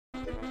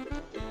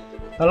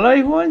Hello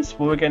everyone,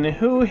 Spoogan and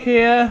Who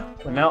here.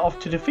 We're now off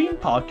to the theme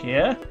park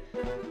here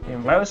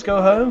in Rabbids Go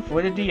Home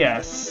for the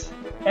DS,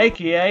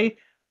 aka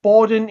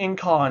Borden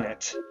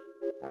Incarnate.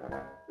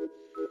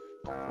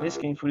 Let's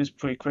get through this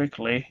pretty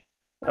quickly.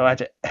 Oh, I had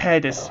to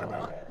head this.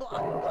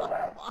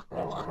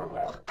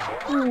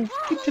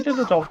 Keep to the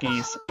little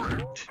doggies.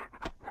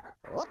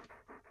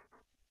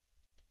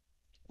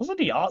 What's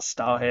the art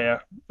style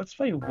here? That's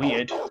very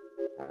weird.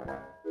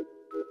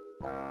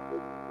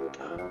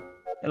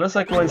 It looks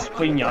like we're in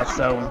Spring Yard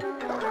Zone.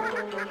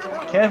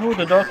 Careful,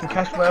 the dog can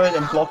catch Rabbit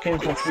and block him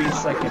for 3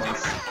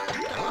 seconds.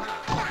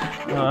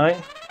 Alright.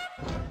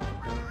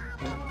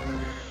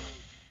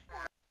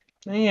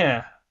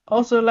 Yeah.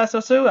 Also, last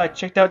episode, I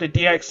checked out the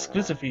DX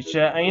exclusive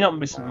feature, and you're not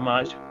missing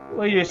much.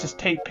 All you do is just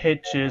take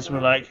pictures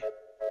with, like,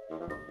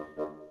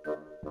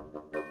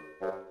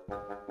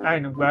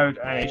 and road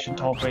animation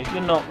topic.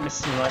 You're not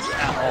missing much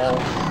at all.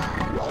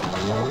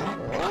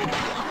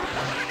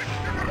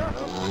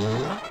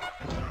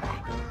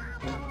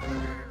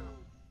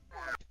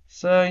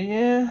 So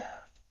yeah,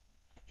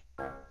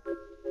 I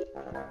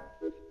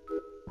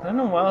don't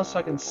know what else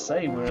I can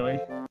say really.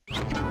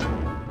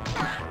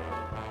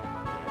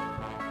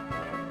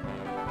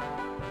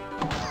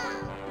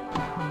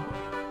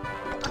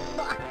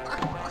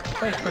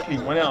 Very quickly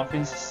went out of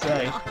things to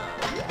say.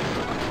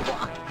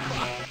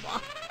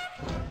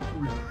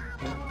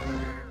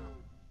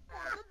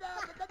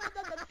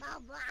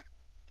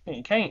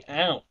 You can't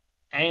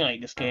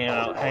animate this game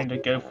out having to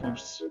go through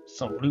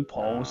some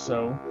loopholes,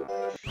 so.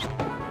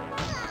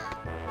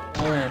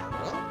 Yeah,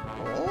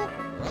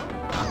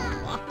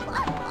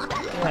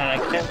 I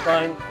can't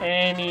find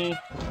any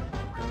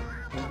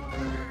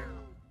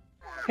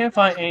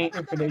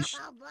information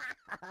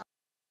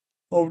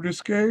of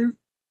this game.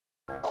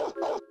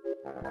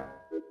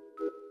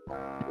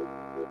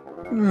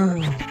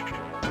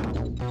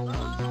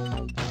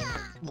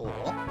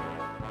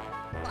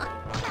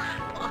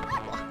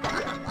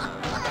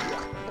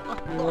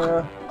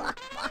 Yeah.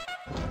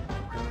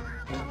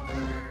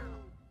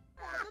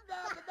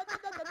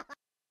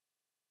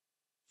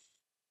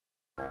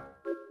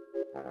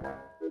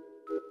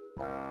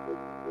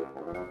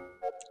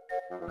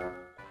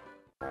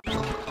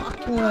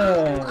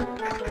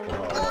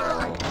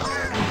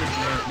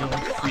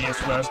 Free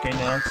as well as game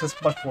now, because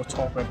there's much more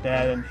talk about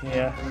there than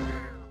here.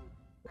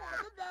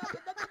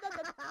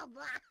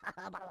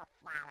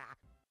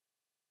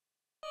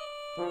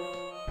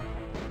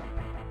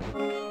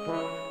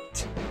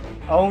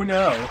 Oh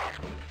no!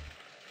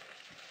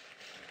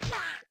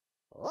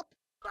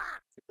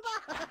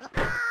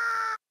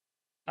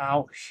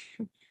 Ouch.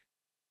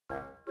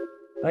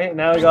 Right,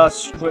 now we gotta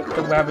strip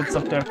the rabbits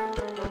of their...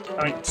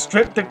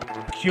 strip the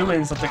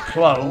humans of their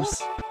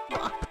clothes.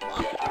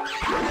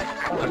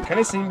 Oh, can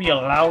this even be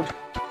allowed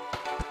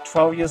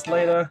 12 years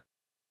later?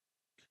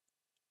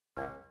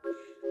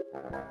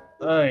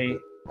 Hey.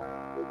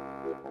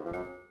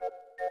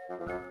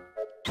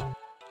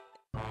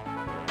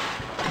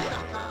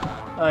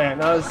 Oh yeah,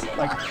 now it's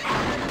like...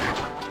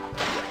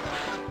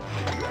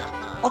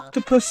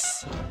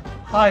 octopus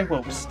high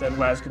ropes that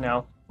Raz can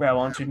now grab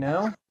onto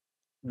now.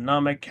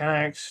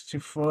 Non-mechanics to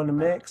throw in the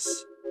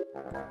mix.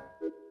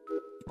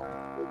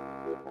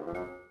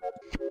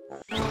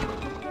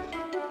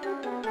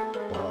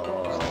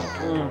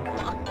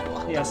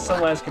 Yeah,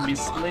 some Raz can be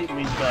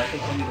sleeping, but I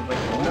think I need to wake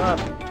them up.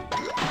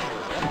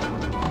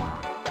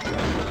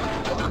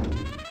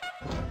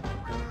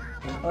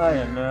 I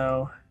don't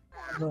know.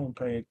 I don't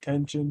pay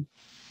attention.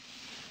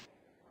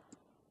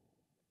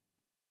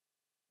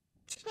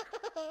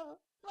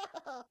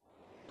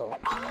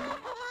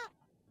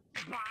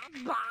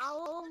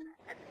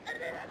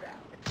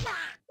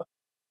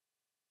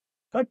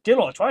 God damn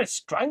it, I tried to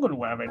strangle the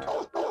rabbit.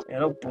 Yeah, I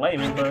don't blame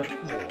him, but...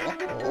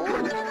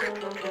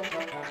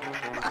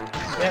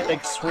 yeah,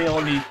 like swing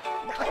on the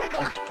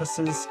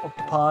octopuses,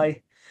 octopi.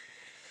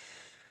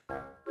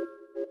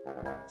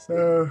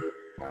 So...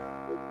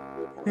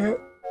 yeah.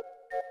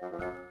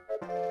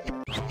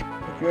 I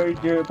can only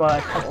do it by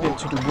cutting it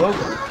to the rope.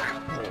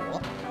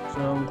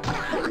 So...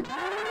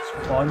 it's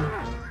fun.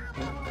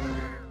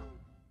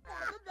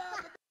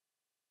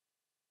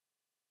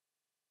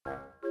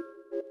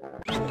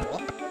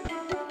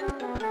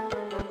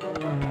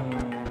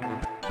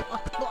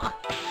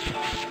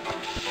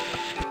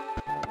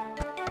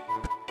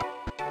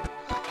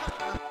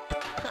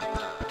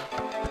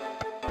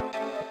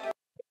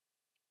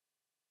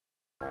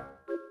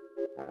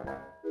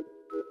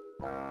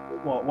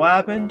 What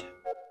happened?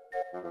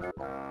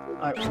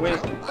 Oh,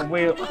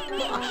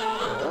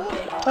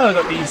 I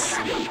got these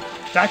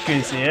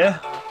daggers here.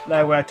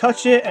 Now where I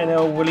touch it and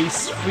it'll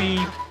release 3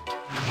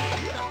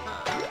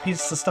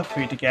 pieces of stuff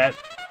for you to get.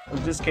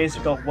 In this case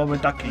we got rubber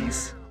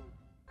duckies.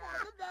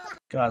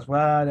 Guys,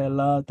 wow, they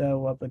love the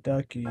rubber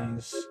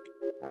duckies.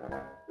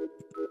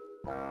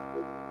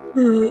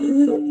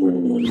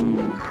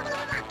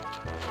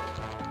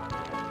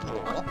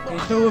 You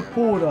know how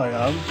bored I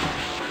am.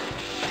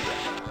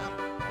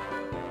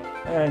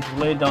 And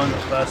lay down the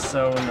first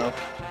zone of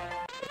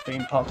the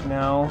theme park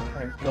now,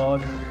 thank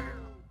God.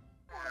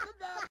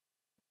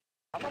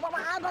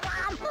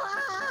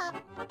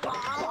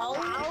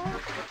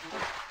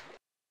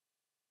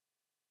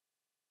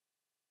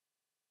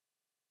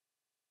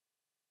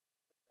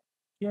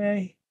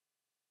 Yay.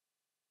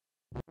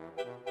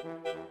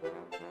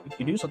 You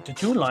can use up to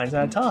 2 lines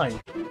at a time.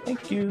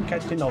 Thank you,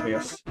 Captain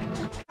Obvious.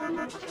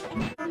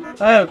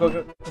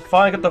 Oh,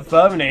 finally got the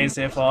Verminators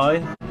here,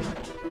 fine.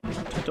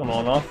 Took them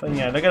all off, and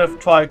yeah, they're gonna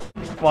try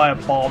fire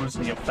bombs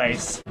in your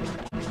face.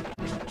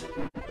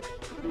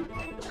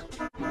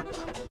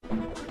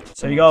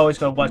 So you always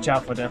gotta watch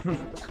out for them.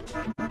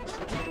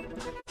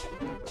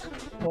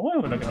 Well, why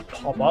are they gonna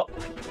pop up?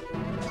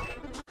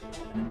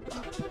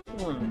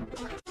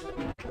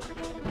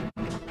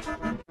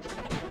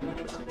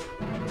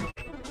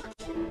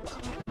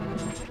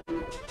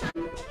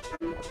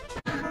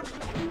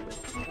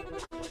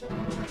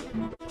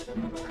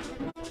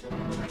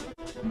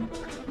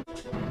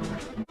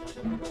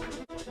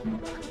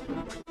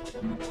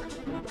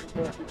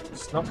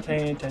 It's not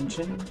paying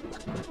attention.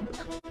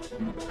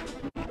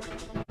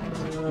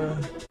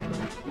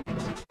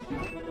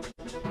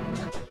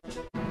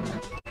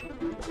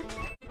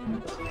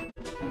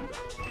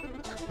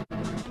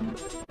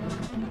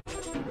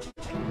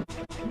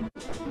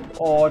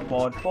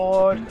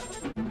 Bored.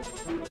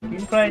 Can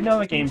you play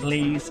another game,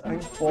 please? I'm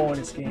bored of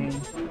this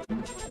game.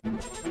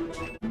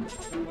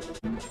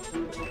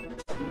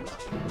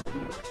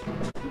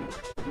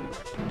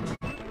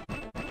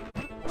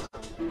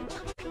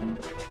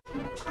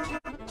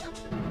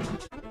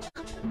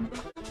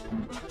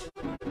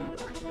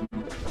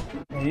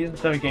 Yeah,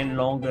 these are getting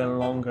longer and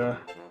longer.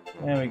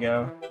 There we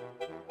go.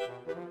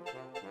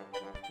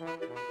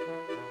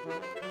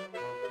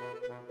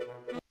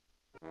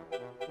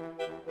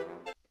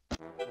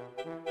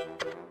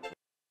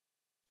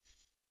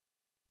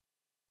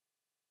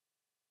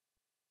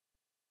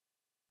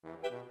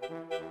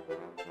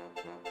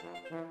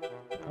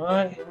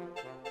 Alright.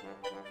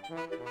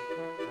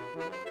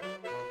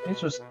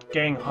 This was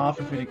getting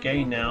halfway through the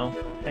game now.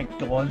 Thank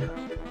God.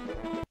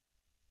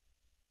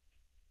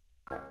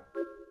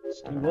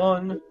 Let's do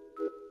one.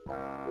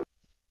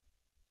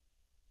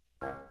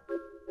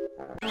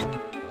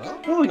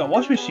 Oh, we got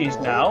wash machines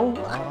now.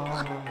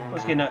 I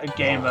was getting a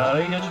game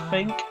early, don't you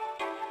think?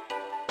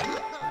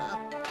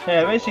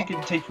 Yeah, basically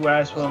you can take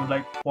wares from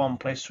like one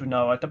place to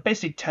another. They're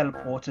basically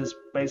teleporters,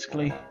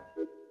 basically.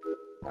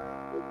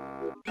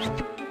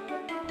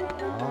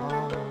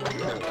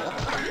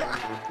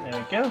 There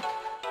we go.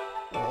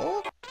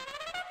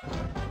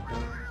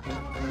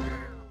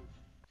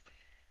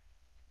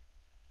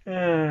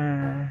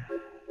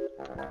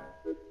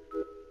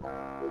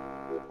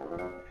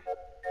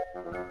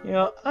 You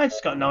know, I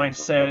just got nothing to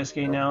say about this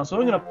game now, so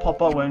we're gonna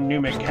pop up when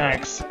new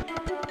mechanics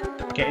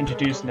get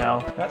introduced now.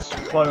 That's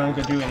what I'm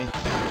gonna do any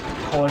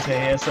commentary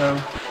here, so.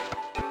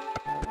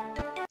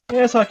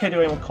 Yes, I can't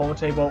do any more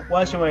commentary, but what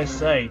else do you want to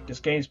say?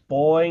 This game's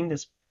boring,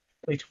 this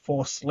way to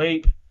fall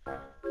asleep.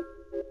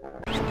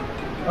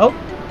 Oh!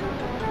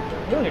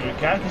 You don't even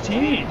catch the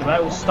TV. The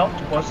battle will stop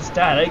to watch the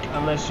static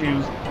unless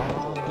you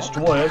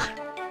destroy it.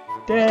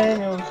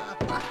 Then it'll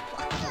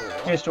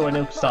destroy and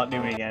it'll start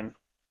doing it again.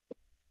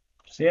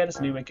 So yeah, that's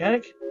a new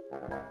mechanic.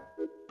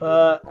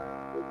 But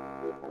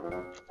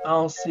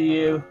I'll see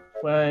you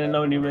when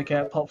another new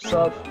mechanic pops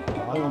up.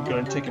 I'm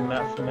going to take a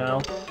nap for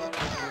now.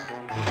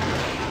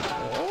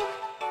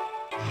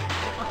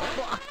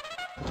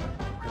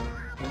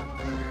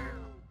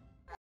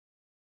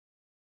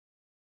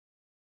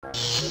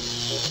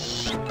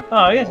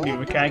 Oh, here's a new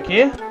mechanic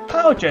here.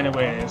 Power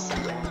generators.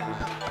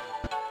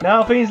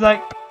 Now things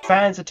like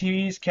fans and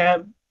TVs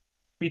can't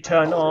be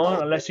turned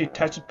on unless you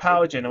attach a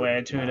power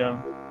generator to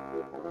them.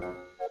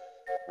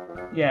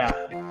 Yeah.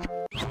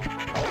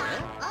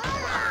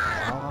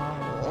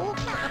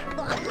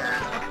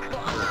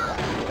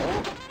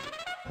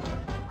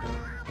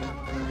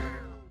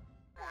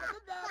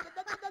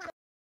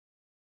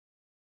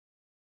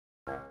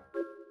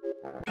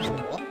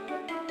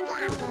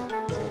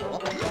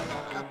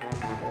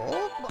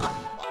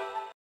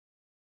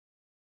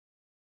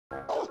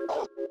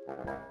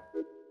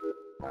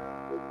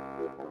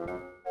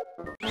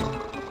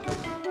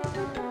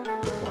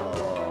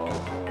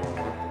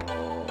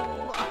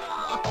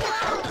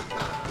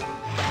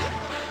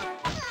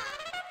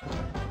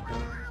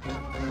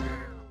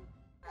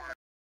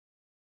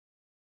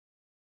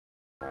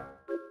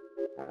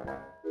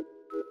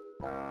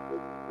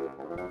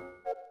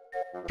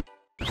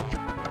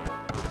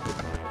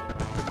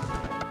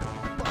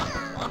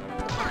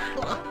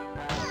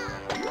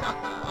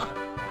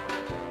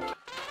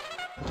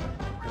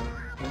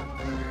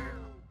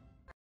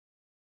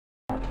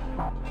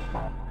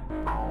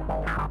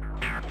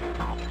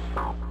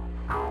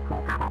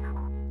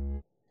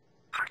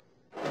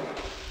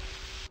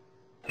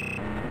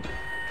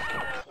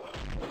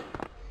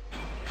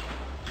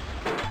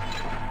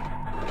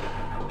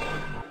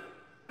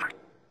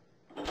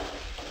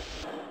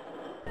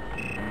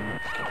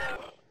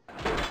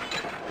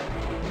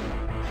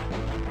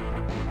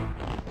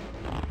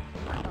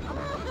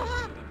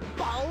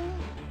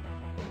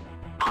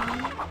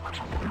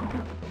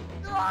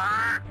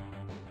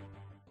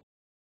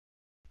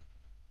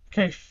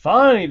 Okay,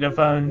 finally the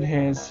phone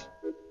is.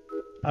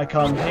 I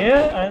come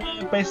here and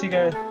I'm basically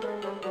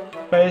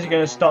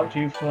gonna stop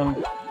you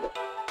from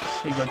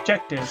big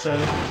objective. So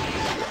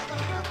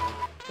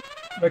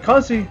they're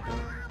constantly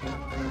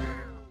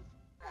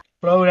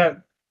blowing out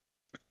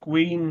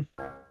green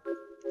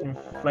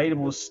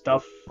inflatable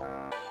stuff.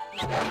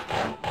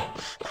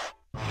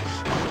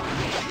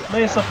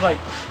 Mainly stuff like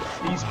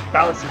these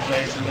bouncing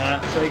blades and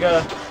that. So you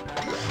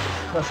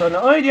gotta. So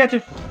not only do you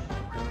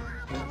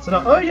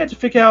have to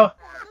figure out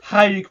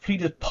how you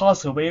complete this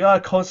puzzle, but you gotta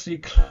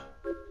constantly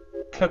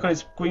click on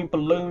this green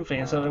balloon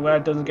thing so that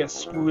it doesn't get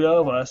screwed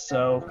over.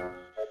 So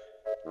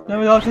now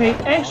we gotta pay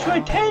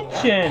extra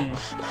attention.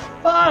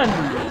 Fun.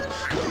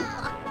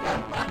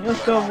 You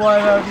just gotta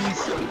worry about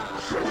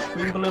these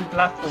green balloon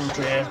platforms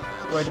here,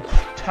 where to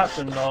tap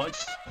them or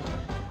not.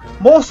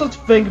 More stuff to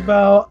think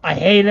about. I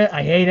hate it.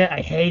 I hate it.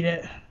 I hate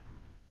it.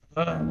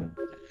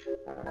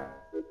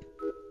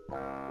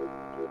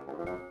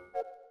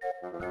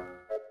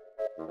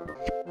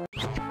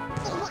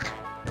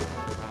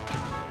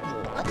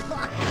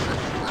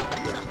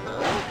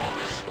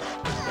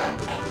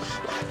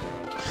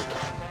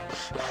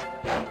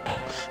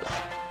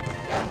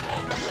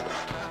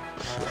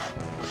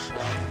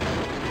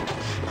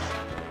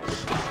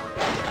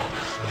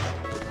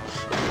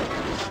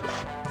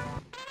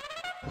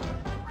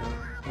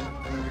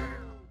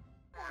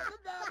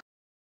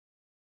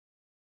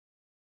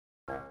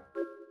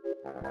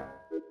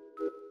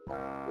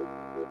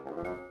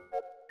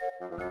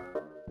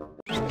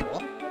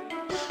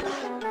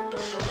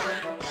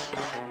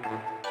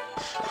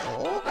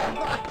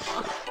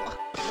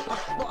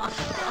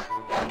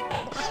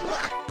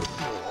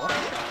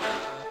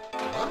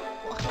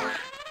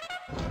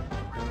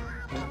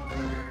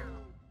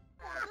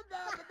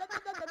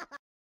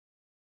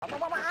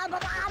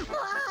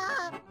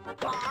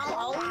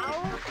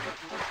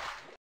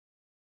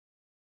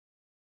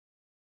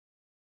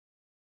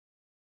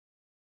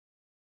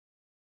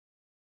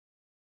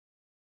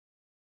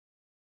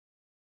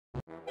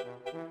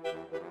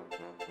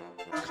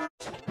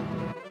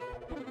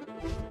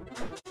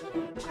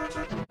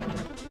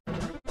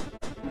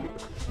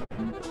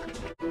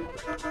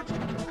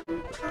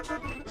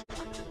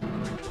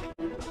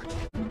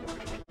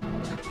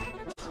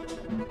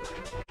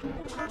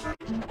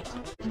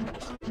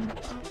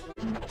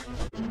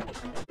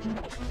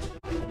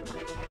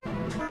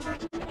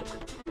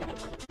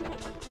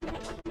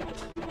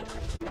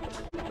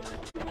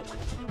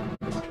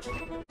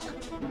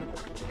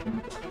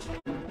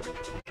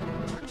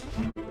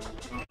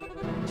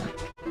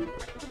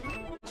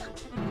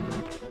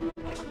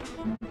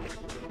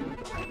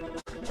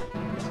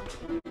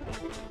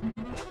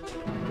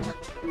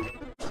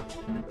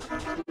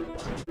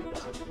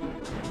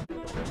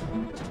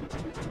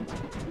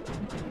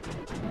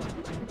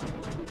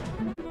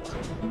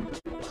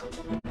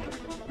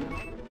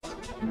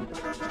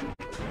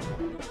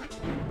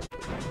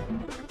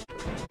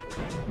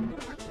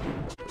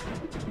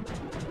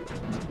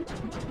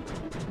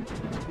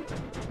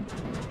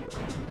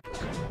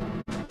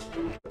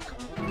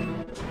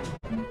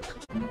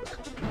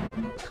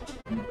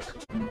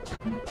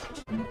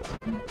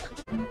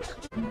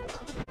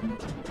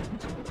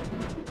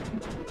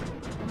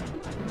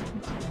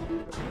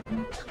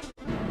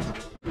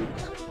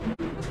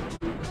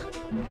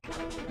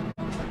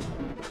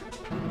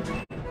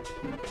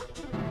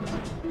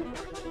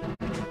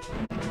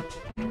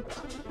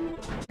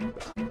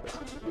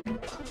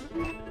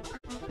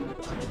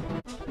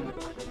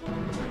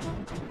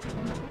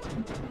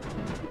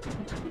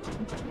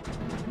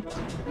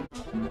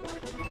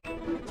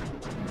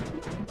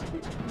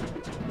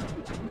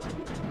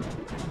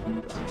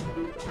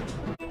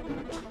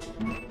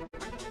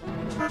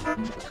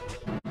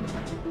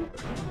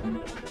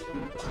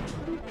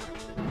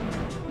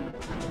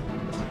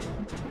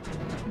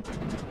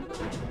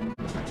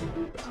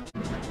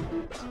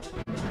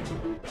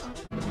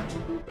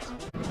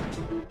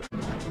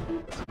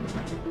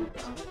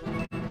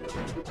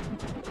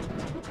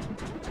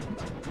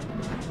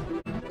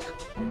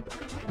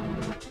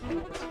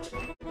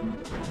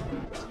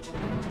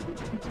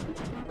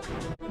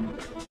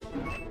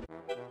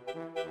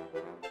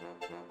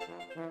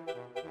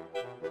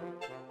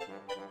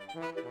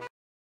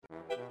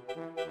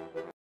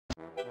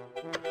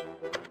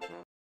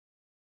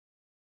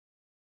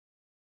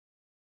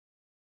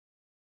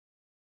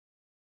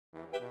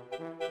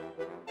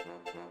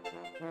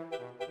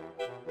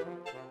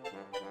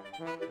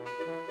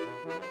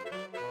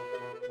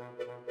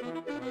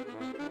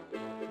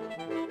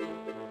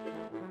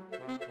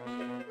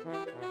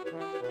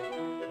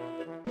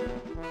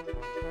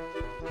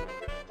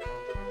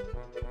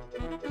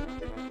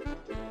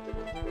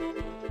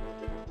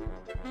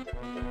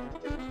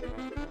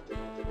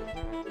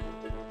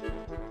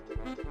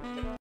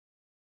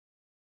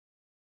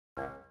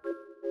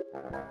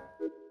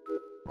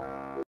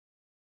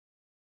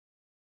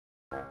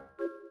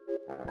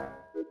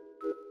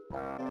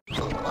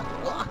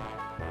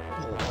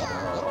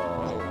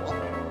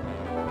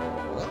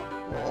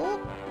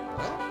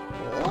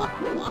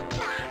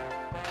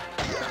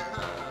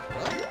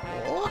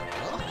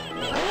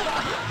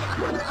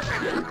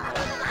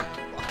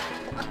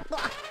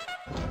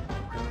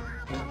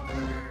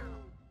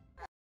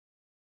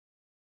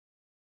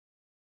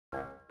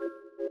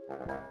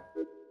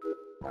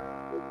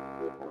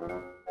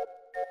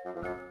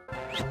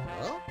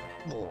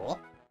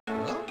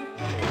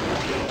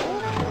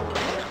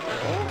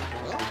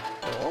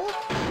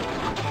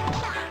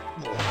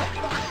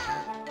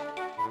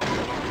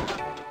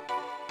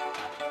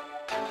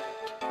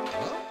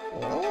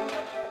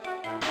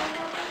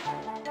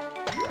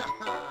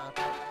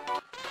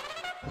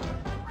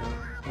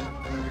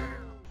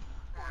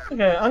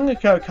 Okay, I'm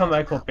gonna come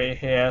back a bit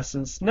here,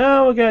 since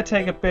now we're gonna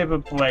take a bit of a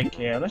break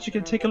here. Let's you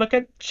can take a look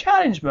at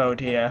challenge mode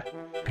here.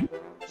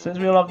 Since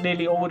we unlocked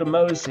nearly all the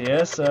modes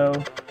here, so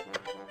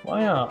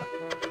why not?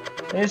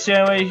 This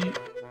way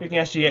you can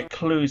actually get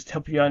clues to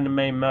help you out in the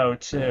main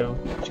mode too.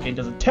 Which the game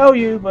doesn't tell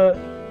you, but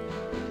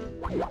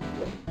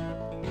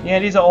yeah,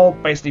 these are all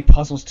basically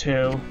puzzles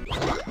too.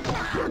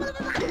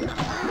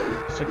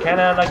 So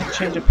kinda like a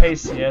change of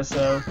pace here,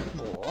 so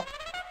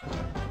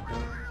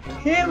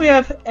here we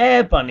have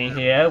Air Bunny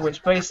here,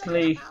 which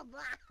basically,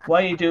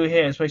 what you do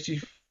here is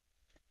basically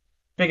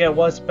figure out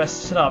what's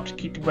best set up to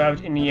keep the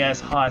rabbit in the air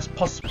as high as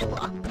possible.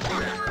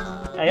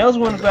 And you also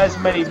want to grab as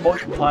many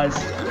multipliers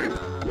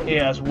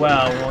here as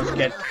well in order to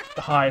get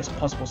the highest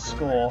possible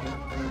score.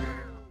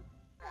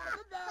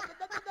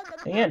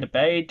 And yeah, the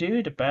better you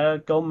do, the better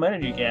gold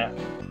medal you get.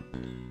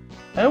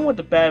 I don't know what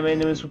the bare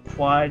minimum is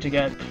required to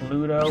get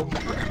Pluto.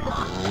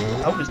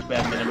 I hope it's the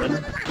bare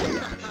minimum.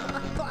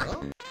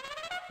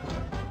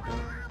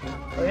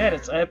 But yeah,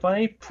 that's Air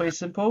Bunny, pretty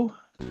simple.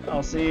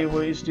 I'll see you when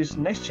we introduce the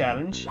next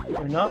challenge.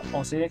 If not,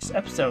 I'll see you next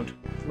episode.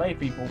 Later,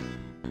 people.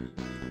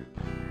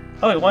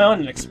 Oh wait, why on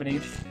the next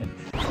minute?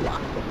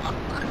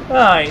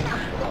 Right.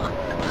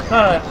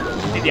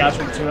 Did the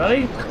outro too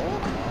early.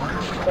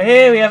 But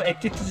here we have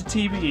Addicted to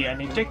TV, and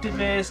the objective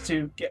is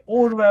to get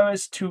all the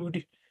rabbits to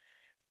the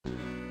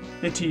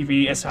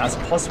TV as fast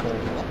as possible.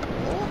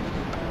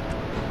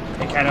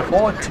 They can't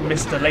afford to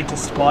miss the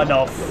latest one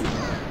of,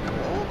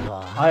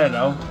 I don't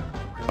know,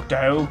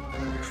 Doe.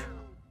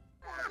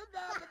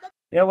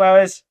 You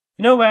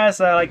know whereas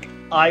like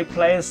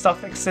iPlay and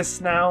stuff exists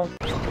now?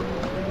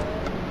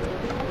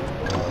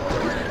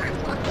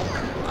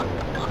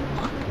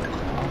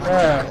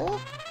 Yeah.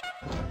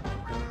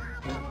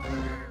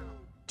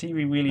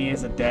 TV really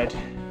is a dead.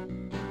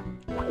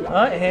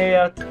 Alright, here we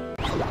are.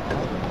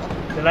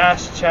 The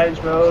last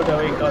challenge mode that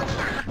we got.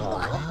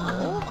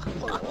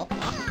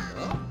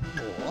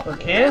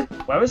 Look here,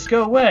 rabbits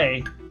go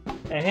away.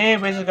 And here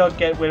we just gotta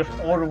get rid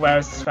of all the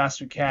rabbits as fast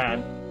as we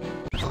can.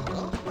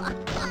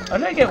 I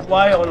don't get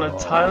why on the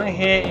timer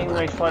here even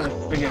like trying to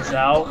figure this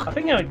out. I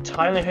think the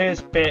timer here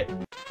is a bit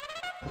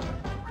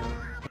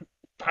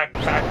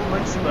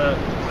backwards, but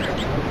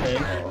okay.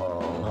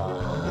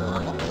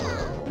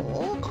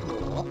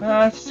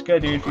 Just gonna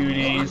do a few of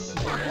these.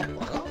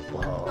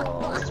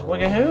 This is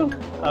Wigger Who.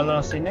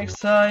 I'll see you next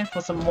time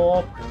for some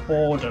more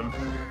boredom.